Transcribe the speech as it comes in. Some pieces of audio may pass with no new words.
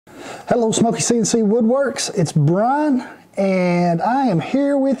Hello, Smokey CNC Woodworks. It's Brian, and I am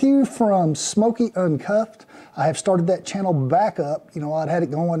here with you from Smokey Uncuffed. I have started that channel back up. You know, I'd had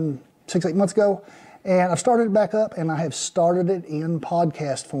it going 6-8 months ago, and I've started it back up, and I have started it in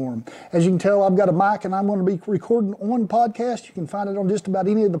podcast form. As you can tell, I've got a mic, and I'm going to be recording on podcast. You can find it on just about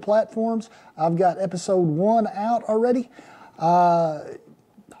any of the platforms. I've got episode 1 out already.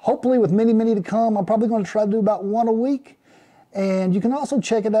 Hopefully with many to come. I'm probably going to try to do about 1 a week. And you can also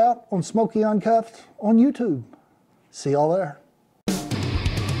check it out on Smokey Uncuffed on YouTube. See y'all there.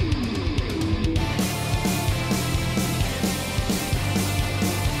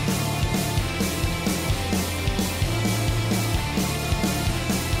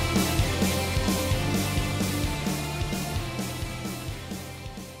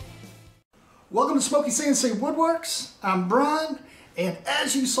 Welcome to Smokey CNC Woodworks. I'm Brian. And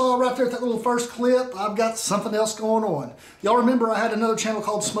as you saw right there at that little first clip, I've got something else going on. Y'all remember I had another channel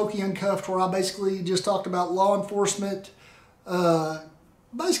called Smokey Uncuffed where I basically just talked about law enforcement,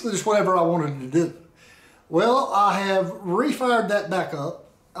 basically just whatever I wanted to do. Well, I have refired that back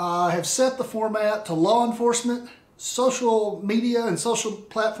up. I have set the format to law enforcement, social media and social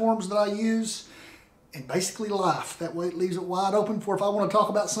platforms that I use, and basically life. That way it leaves it wide open for if I want to talk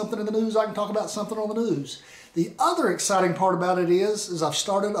about something in the news, I can talk about something on the news. The other exciting part about it is I've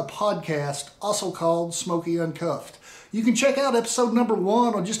started a podcast also called Smokey Uncuffed. You can check out episode number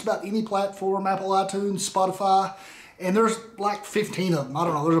 1 on just about any platform, Apple, iTunes, Spotify, and there's like 15 of them. I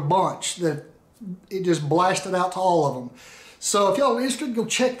don't know, there's a bunch that it just blasted out to all of them. So if y'all are interested, go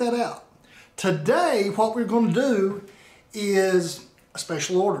check that out. Today, what we're going to do is a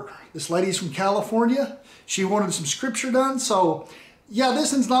special order. This lady's from California. She wanted some scripture done, so yeah,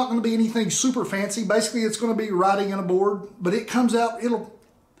 this one's not going to be anything super fancy. Basically, it's going to be writing on a board, but it comes out,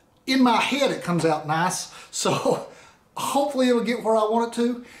 in my head, it comes out nice. So hopefully it'll get where I want it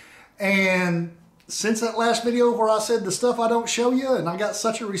to. And since that last video where I said the stuff I don't show you, and I got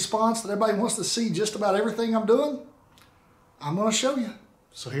such a response that everybody wants to see just about everything I'm doing, I'm going to show you.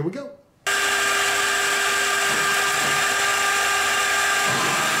 So here we go.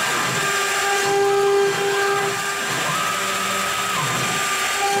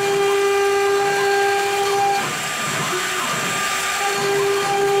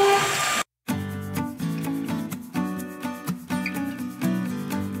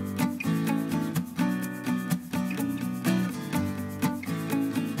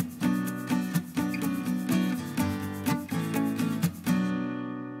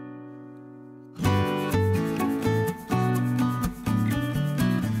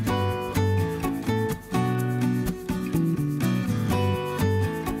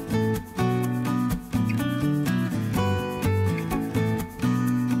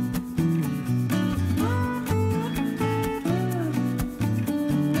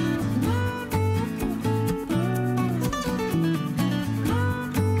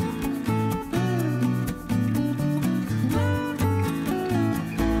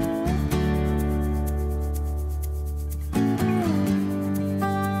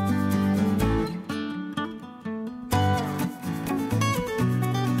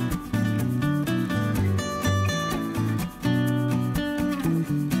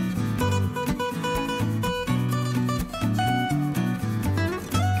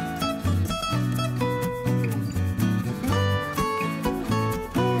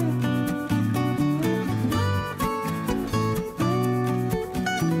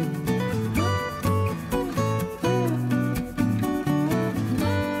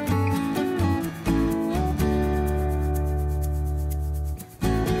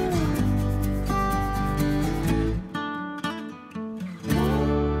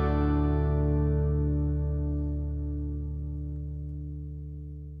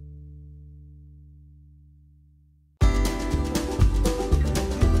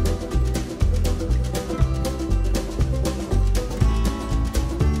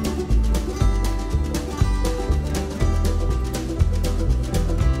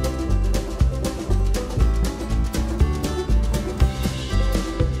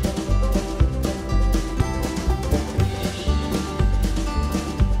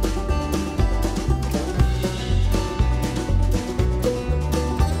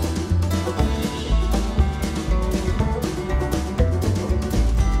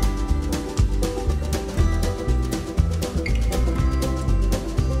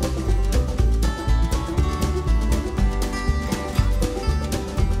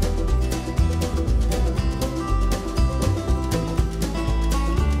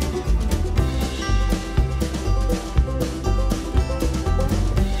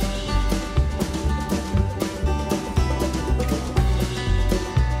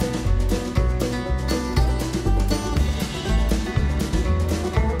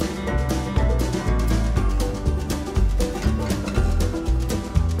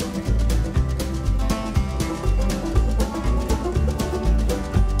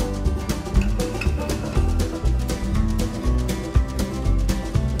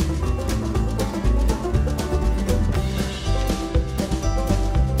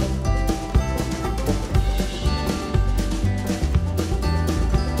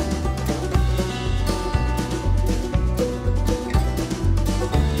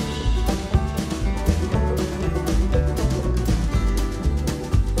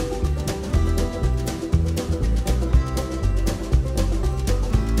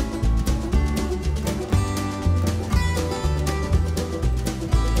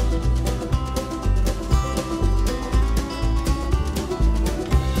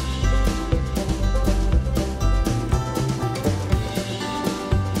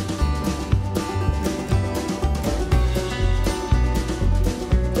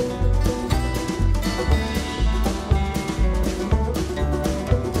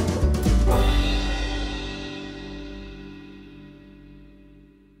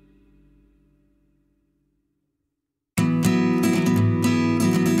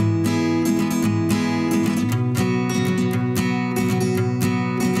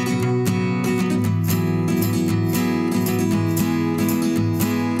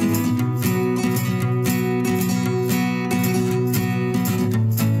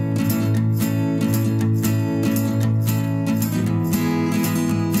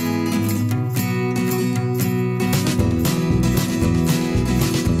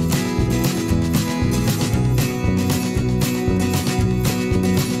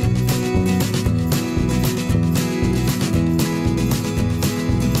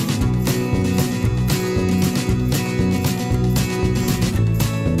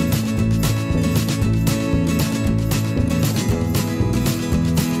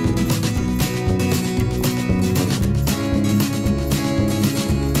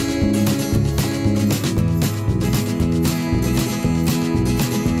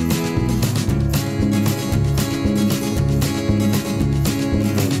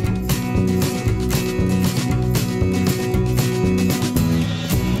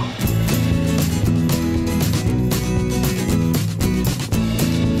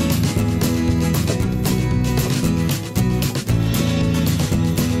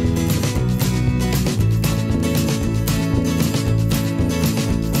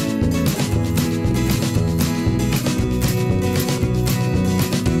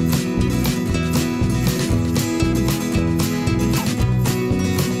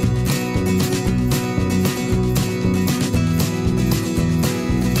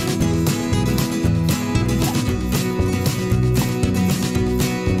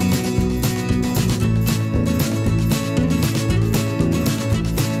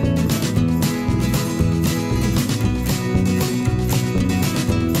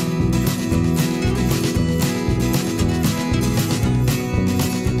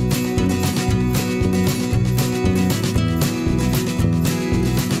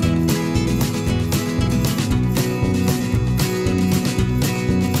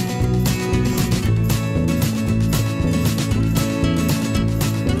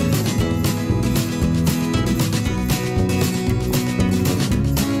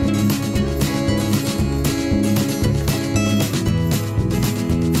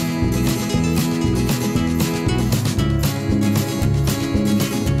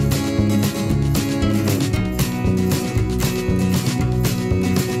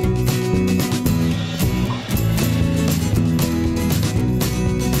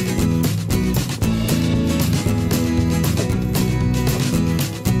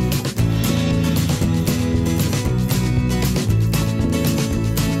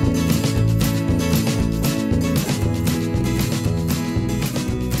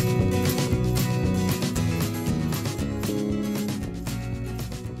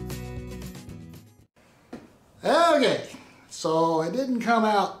 Okay, so it didn't come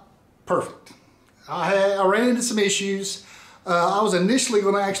out perfect. I ran into some issues. I was initially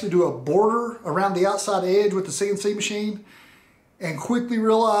going to actually do a border around the outside edge with the CNC machine, and quickly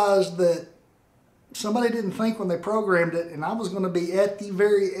realized that somebody didn't think when they programmed it, and I was going to be at the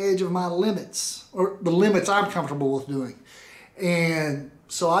very edge of my limits, or the limits I'm comfortable with doing. And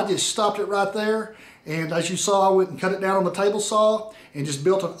so I just stopped it right there, and as you saw, I went and cut it down on the table saw and just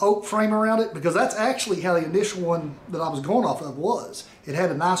built an oak frame around it, because that's actually how the initial one that I was going off of was. It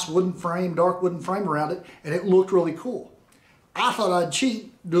had a nice wooden frame, dark wooden frame around it, and it looked really cool. I thought I'd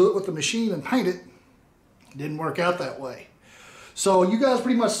cheat, do it with the machine and paint it. It didn't work out that way. So you guys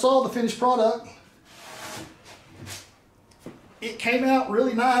pretty much saw the finished product. It came out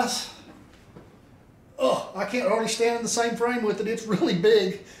really nice. Oh, I can't hardly stand in the same frame with it. It's really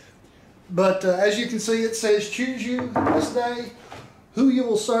big. But as you can see, it says, choose you this day who you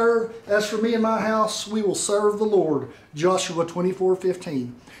will serve. As for me and my house, we will serve the Lord. Joshua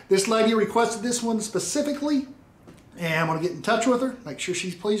 24:15. This lady requested this one specifically, and I'm going to get in touch with her, make sure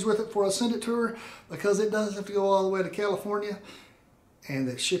she's pleased with it before I send it to her, because it does have to go all the way to California, and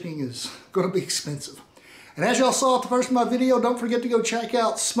the shipping is going to be expensive. And as y'all saw at the first of my video, don't forget to go check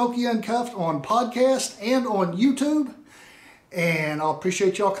out Smokey Uncuffed on podcast and on YouTube. And I'll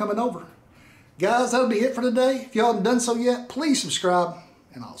appreciate y'all coming over. Guys, that'll be it for today. If y'all haven't done so yet, please subscribe,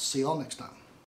 and I'll see y'all next time.